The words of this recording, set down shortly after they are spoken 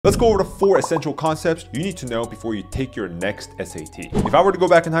Let's go over the 4 essential concepts you need to know before you take your next SAT. If I were to go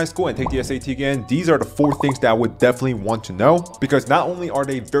back in high school and take the SAT again, these are the 4 things that I would definitely want to know, because not only are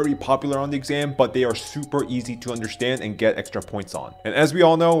they very popular on the exam, but they are super easy to understand and get extra points on. And as we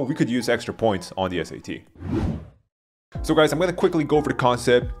all know, we could use extra points on the SAT. So guys, I'm going to quickly go over the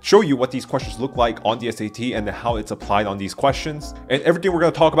concept, show you what these questions look like on the SAT and then how it's applied on these questions. And everything we're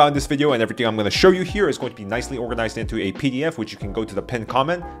going to talk about in this video and everything I'm going to show you here is going to be nicely organized into a PDF, which you can go to the pinned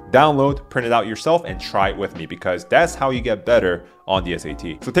comment, download, print it out yourself, and try it with me, because that's how you get better on the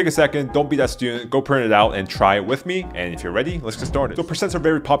SAT. So take a second, don't be that student, go print it out and try it with me. And if you're ready, let's get started. So percents are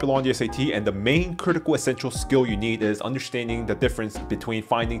very popular on the SAT, and the main critical essential skill you need is understanding the difference between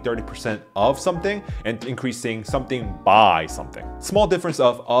finding 30% of something and increasing something by something. Small difference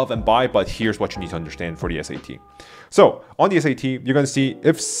of and by, but here's what you need to understand for the SAT. So on the SAT, you're going to see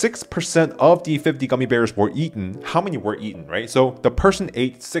if 6% of the 50 gummy bears were eaten, how many were eaten, right? So the person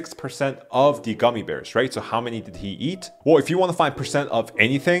ate 6% of the gummy bears, right? So how many did he eat? Well, if you want to find percent of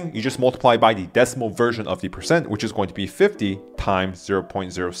anything, you just multiply by the decimal version of the percent, which is going to be 50 times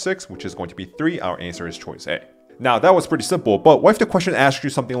 0.06, which is going to be 3. Our answer is choice A. Now, that was pretty simple, but what if the question asks you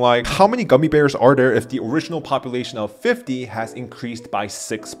something like, how many gummy bears are there if the original population of 50 has increased by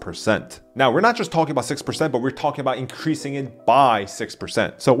 6%? Now, we're not just talking about 6%, but we're talking about increasing it by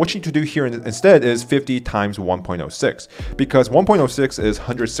 6%. So what you need to do here instead is 50 times 1.06, because 1.06 is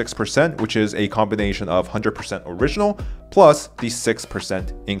 106%, which is a combination of 100% original plus the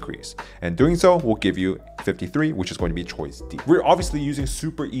 6% increase. And doing so will give you 53, which is going to be choice D. We're obviously using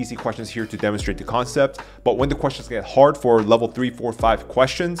super easy questions here to demonstrate the concept, but when the questions get hard for level 3, 4, 5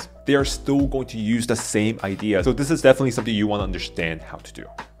 questions, they are still going to use the same idea. So this is definitely something you want to understand how to do.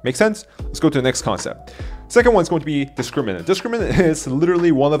 Make sense? Let's go to the next concept. Second one is going to be discriminant. Discriminant is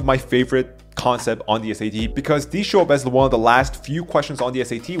literally one of my favorite concepts on the SAT, because these show up as one of the last few questions on the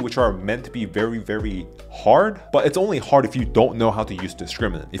SAT, which are meant to be very, very hard. But it's only hard if you don't know how to use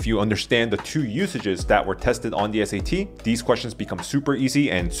discriminant. If you understand the 2 usages that were tested on the SAT, these questions become super easy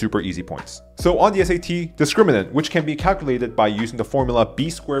and super easy points. So on the SAT, discriminant, which can be calculated by using the formula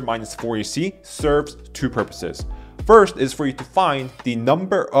b squared minus 4ac, serves 2 purposes. First is for you to find the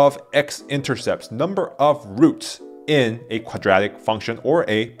number of x-intercepts, number of roots in a quadratic function or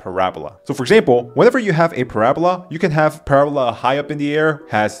a parabola. So for example, whenever you have a parabola, you can have parabola high up in the air,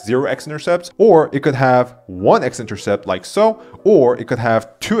 has 0 x-intercepts, or it could have 1 x-intercept like so, or it could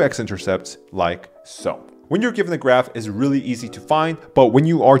have 2 x-intercepts like so. When you're given a graph, it's really easy to find, but when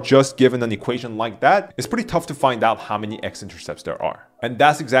you are just given an equation like that, it's pretty tough to find out how many x-intercepts there are. And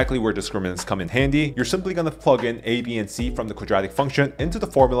that's exactly where discriminants come in handy. You're simply going to plug in a, b, and c from the quadratic function into the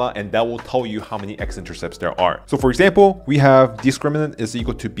formula, and that will tell you how many x-intercepts there are. So for example, we have discriminant is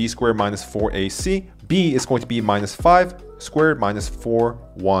equal to b squared minus 4ac. b is going to be minus 5 squared minus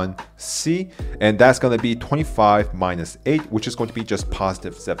 41c, and that's going to be 25 minus 8, which is going to be just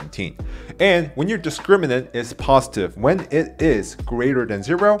positive 17. And when your discriminant is positive, when it is greater than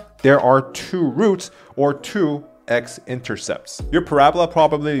 0, there are 2 roots or 2 x-intercepts. Your parabola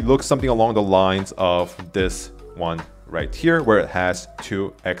probably looks something along the lines of this one right here, where it has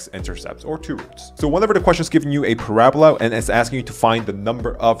 2 x-intercepts or 2 roots. So whenever the question is giving you a parabola and it's asking you to find the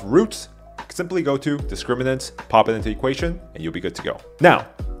number of roots, simply go to discriminant, pop it into the equation, and you'll be good to go. Now,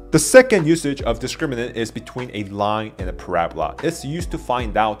 the second usage of discriminant is between a line and a parabola. It's used to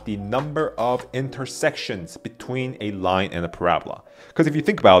find out the number of intersections between a line and a parabola. Because if you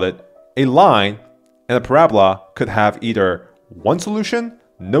think about it, a line and a parabola could have either 1 solution,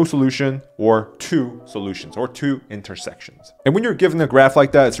 no solution, or 2 solutions or 2 intersections. And when you're given a graph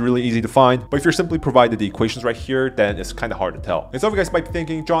like that, it's really easy to find. But if you're simply provided the equations right here, then it's kind of hard to tell. And some of you guys might be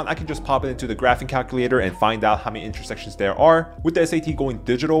thinking, John, I can just pop it into the graphing calculator and find out how many intersections there are. With the SAT going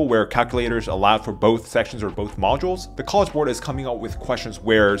digital, where calculators allowed for both sections or both modules, the College Board is coming out with questions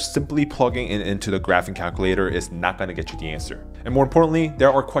where simply plugging it into the graphing calculator is not going to get you the answer. And more importantly,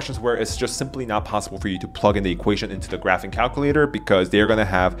 there are questions where it's just simply not possible for you to plug in the equation into the graphing calculator, because they're going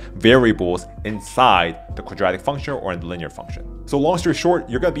to have variables inside the quadratic function or in the linear function. So long story short,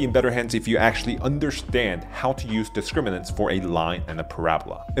 you're going to be in better hands if you actually understand how to use discriminants for a line and a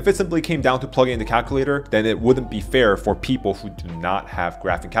parabola. If it simply came down to plugging in the calculator, then it wouldn't be fair for people who do not have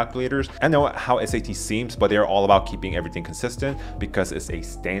graphing calculators. I know how SAT seems, but they're all about keeping everything consistent because it's a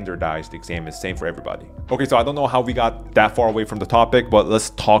standardized exam. It's the same for everybody. Okay, so I don't know how we got that far away from the topic, but let's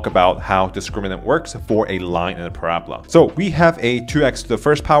talk about how discriminant works for a line and a parabola. So we have a 2x to the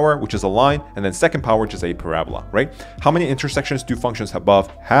first power, which is a line, and then second power, which is a parabola, right? How many intersections equations two functions above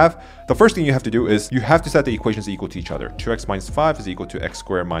have, the first thing you have to do is you have to set the equations equal to each other. 2x minus 5 is equal to x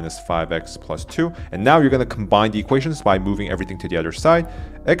squared minus 5x plus 2. And now you're going to combine the equations by moving everything to the other side.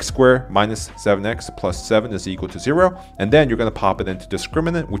 X squared minus 7x plus 7 is equal to 0. And then you're going to pop it into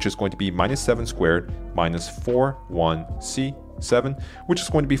discriminant, which is going to be minus 7 squared minus 4(1)c 7, which is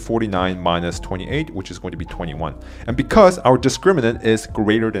going to be 49 minus 28, which is going to be 21. And because our discriminant is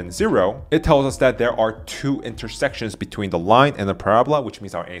greater than 0, it tells us that there are two intersections between the line and the parabola, which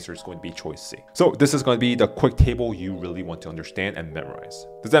means our answer is going to be choice C. So this is going to be the quick table you really want to understand and memorize.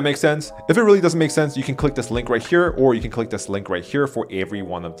 Does that make sense? If it really doesn't make sense, you can click this link right here, or you can click this link right here for every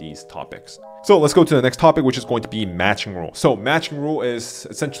one of these topics. So let's go to the next topic, which is going to be matching rule. So matching rule is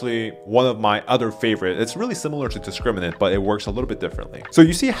essentially one of my other favorite. It's really similar to discriminant, but it works a little bit differently. So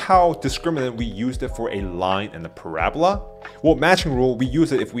you see how discriminant, we used it for a line and a parabola? Well, matching rule, we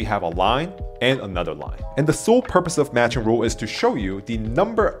use it if we have a line and another line. And the sole purpose of matching rule is to show you the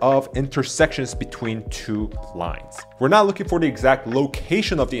number of intersections between two lines. We're not looking for the exact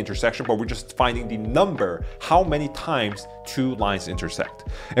location of the intersection, but we're just finding the number, how many times two lines intersect.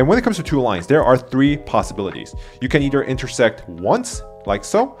 And when it comes to two lines, there are three possibilities. You can either intersect once, like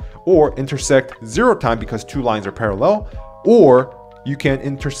so, or intersect 0 times because two lines are parallel, or you can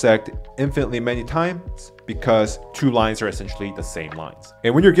intersect infinitely many times because two lines are essentially the same lines.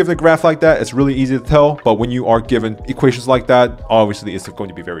 And when you're given a graph like that, it's really easy to tell, but when you are given equations like that, obviously it's going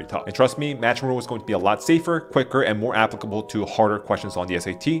to be very tough. And trust me, matching rule is going to be a lot safer, quicker, and more applicable to harder questions on the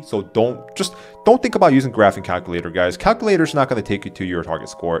SAT. So don't think about using graphing calculator, guys. Calculator's not going to take you to your target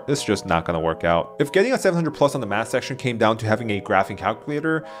score. It's just not going to work out. If getting a 700 plus on the math section came down to having a graphing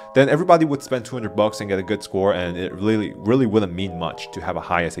calculator, then everybody would spend 200 bucks and get a good score, and it really wouldn't mean much to have a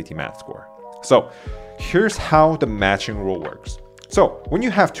high SAT math score. So here's how the matching rule works. So when you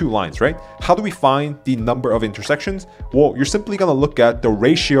have two lines, right, how do we find the number of intersections? Well, you're simply going to look at the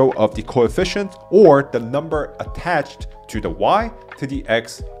ratio of the coefficient or the number attached to the y, to the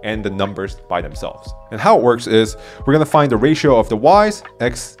x, and the numbers by themselves. And how it works is we're going to find the ratio of the y's,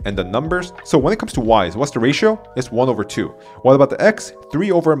 x, and the numbers. So when it comes to y's, what's the ratio? It's 1/2. What about the x?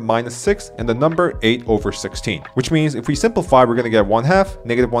 3/-6, and the number 8/16. Which means if we simplify, we're going to get 1/2,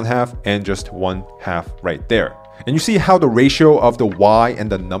 -1/2, and just 1/2 right there. And you see how the ratio of the y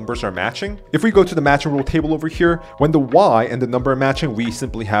and the numbers are matching? If we go to the matching rule table over here, when the y and the number are matching, we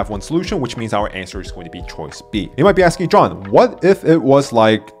simply have one solution, which means our answer is going to be choice B. You might be asking, John, what if it was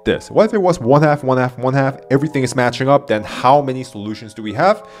like this? What if it was 1/2, 1/2, 1/2, everything is matching up, then how many solutions do we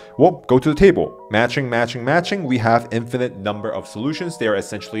have? Well, go to the table. Matching, matching, matching, we have infinite number of solutions. They are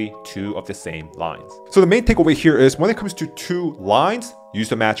essentially two of the same lines. So the main takeaway here is when it comes to two lines, use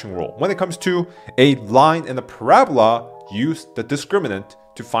the matching rule. When it comes to a line and a parabola, use the discriminant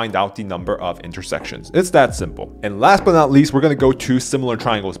to find out the number of intersections. It's that simple. And last but not least, we're going to go to similar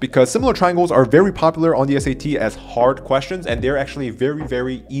triangles, because similar triangles are very popular on the SAT as hard questions, and they're actually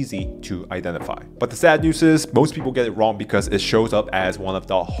very easy to identify. But the sad news is most people get it wrong because it shows up as one of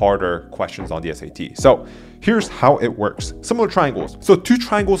the harder questions on the SAT. So here's how it works. Similar triangles. So two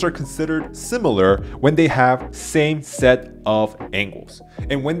triangles are considered similar when they have same set of angles.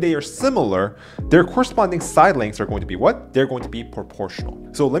 And when they are similar, their corresponding side lengths are going to be what? They're going to be proportional.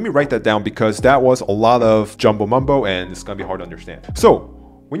 So let me write that down because that was a lot of jumbo mumbo and it's going to be hard to understand. So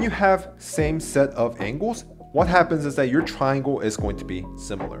when you have same set of angles, what happens is that your triangle is going to be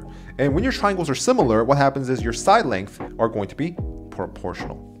similar. And when your triangles are similar, what happens is your side lengths are going to be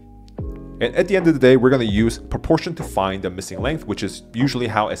proportional. And at the end of the day, we're going to use proportion to find the missing length, which is usually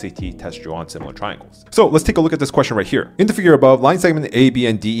how SAT tests you on similar triangles. So let's take a look at this question right here. In the figure above, line segment A, B,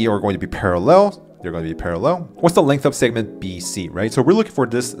 and DE are going to be parallel. They're going to be parallel. What's the length of segment BC, right? So we're looking for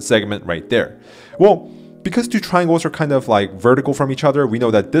this segment right there. Well, because two triangles are kind of like vertical from each other, we know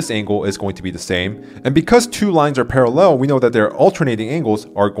that this angle is going to be the same. And because two lines are parallel, we know that their alternating angles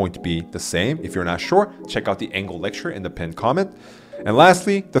are going to be the same. If you're not sure, check out the angle lecture in the pinned comment. And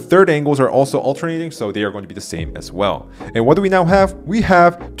lastly, the third angles are also alternating, so they are going to be the same as well. And what do we now have? We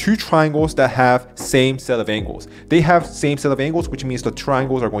have two triangles that have same set of angles. They have same set of angles, which means the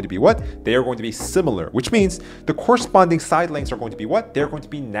triangles are going to be what? They are going to be similar, which means the corresponding side lengths are going to be what? They're going to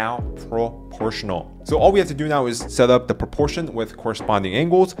be now proportional. So all we have to do now is set up the proportion with corresponding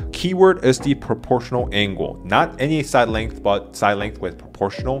angles. Keyword is the proportional angle, not any side length, but side length with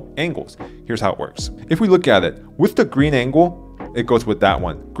proportional angles. Here's how it works. If we look at it, with the green angle, it goes with that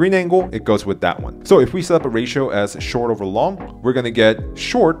one. Green angle, it goes with that one. So if we set up a ratio as short over long, we're going to get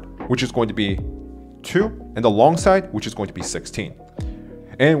short, which is going to be 2, and the long side, which is going to be 16.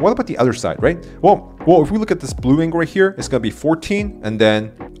 And what about the other side, right? Well, if we look at this blue angle right here, it's going to be 14, and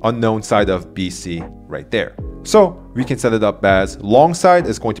then unknown side of BC right there. So we can set it up as long side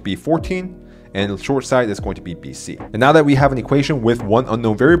is going to be 14 and short side is going to be BC. And now that we have an equation with one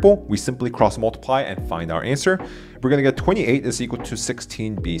unknown variable, we simply cross multiply and find our answer. We're going to get 28 is equal to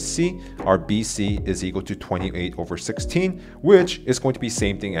 16 BC. Our BC is equal to 28 over 16, which is going to be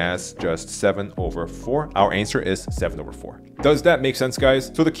same thing as just 7 over 4. Our answer is 7 over 4. Does that make sense,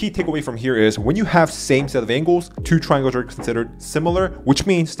 guys? So the key takeaway from here is when you have same set of angles, two triangles are considered similar, which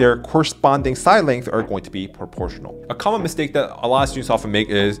means their corresponding side lengths are going to be proportional. A common mistake that a lot of students often make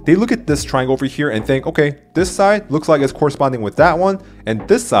is they look at this triangle over here and think, okay, this side looks like it's corresponding with that one, and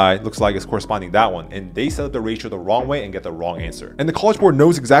this side looks like it's corresponding that one, and they set up the ratio the wrong way and get the wrong answer. And the College Board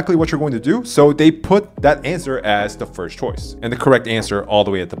knows exactly what you're going to do, so they put that answer as the first choice and the correct answer all the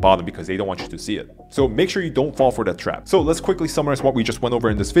way at the bottom because they don't want you to see it. So make sure you don't fall for that trap. So let's quickly summarize what we just went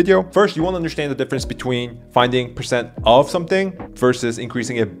over in this video. First, you want to understand the difference between finding percent of something versus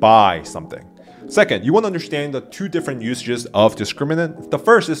increasing it by something. Second, you want to understand the two different usages of discriminant. The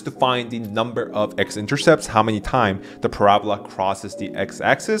first is to find the number of x-intercepts, how many times the parabola crosses the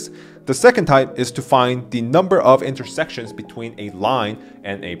x-axis. The second type is to find the number of intersections between a line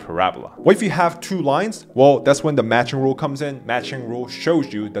and a parabola. What if you have two lines? Well, that's when the matching rule comes in. Matching rule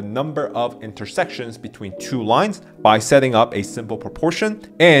shows you the number of intersections between two lines by setting up a simple proportion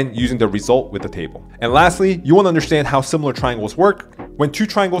and using the result with the table. And lastly, you want to understand how similar triangles work. When two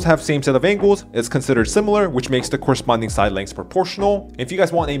triangles have same set of angles, it's considered similar, which makes the corresponding side lengths proportional. If you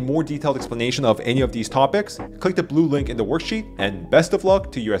guys want a more detailed explanation of any of these topics, click the blue link in the worksheet, and best of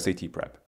luck to your SAT prep.